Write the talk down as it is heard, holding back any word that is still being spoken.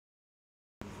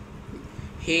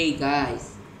Hey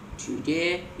guys,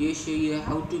 today we show you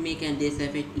how to make this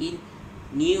effect in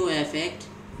new effect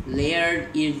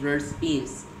layered invert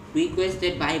spins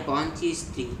requested by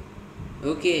Bounty3.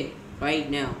 Okay, right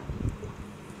now.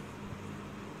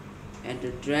 And to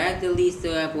drag the list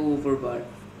up overboard.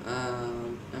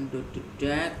 I'm going to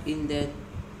drag in that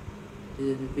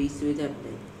to the base with that.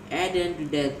 Add into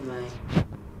that my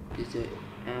this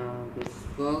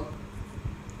called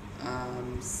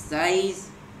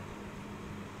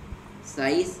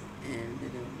size and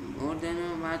more than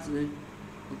a match the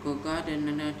card and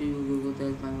then to Google tell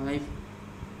my wife.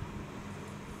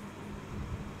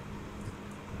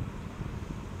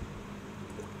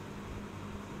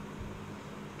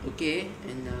 Okay,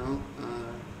 and now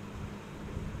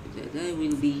the other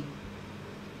will be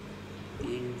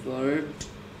invert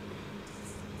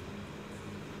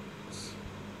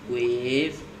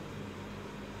wave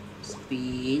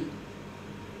spin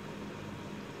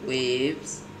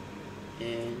waves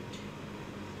and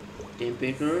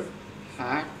temperature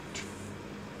heart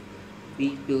we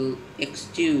will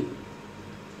x2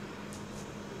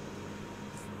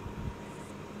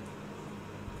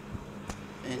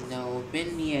 and now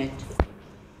open it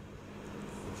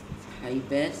high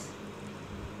pass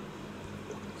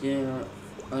the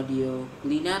audio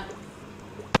cleanup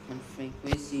and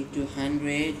frequency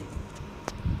 200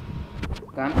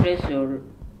 compressor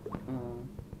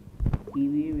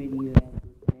TV radio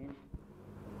adjustment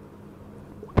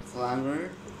flower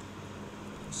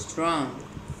strong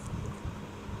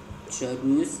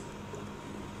choose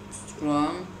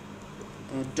strong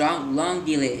long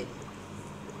delay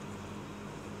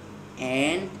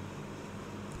and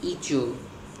echo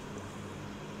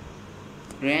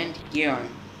grand yarn.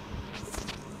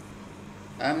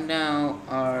 Now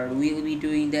we'll be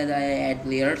doing that. I add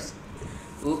layers.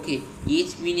 Okay,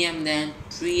 each medium then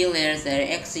 3 layers are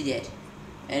exceeded,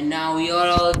 and now we are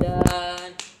all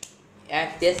done.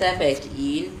 Add this effect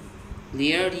in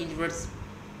layered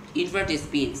inverted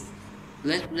spins.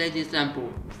 Let's play this sample.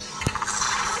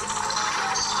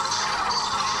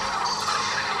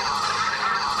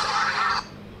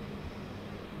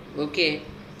 Okay,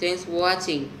 thanks for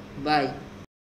watching. Bye.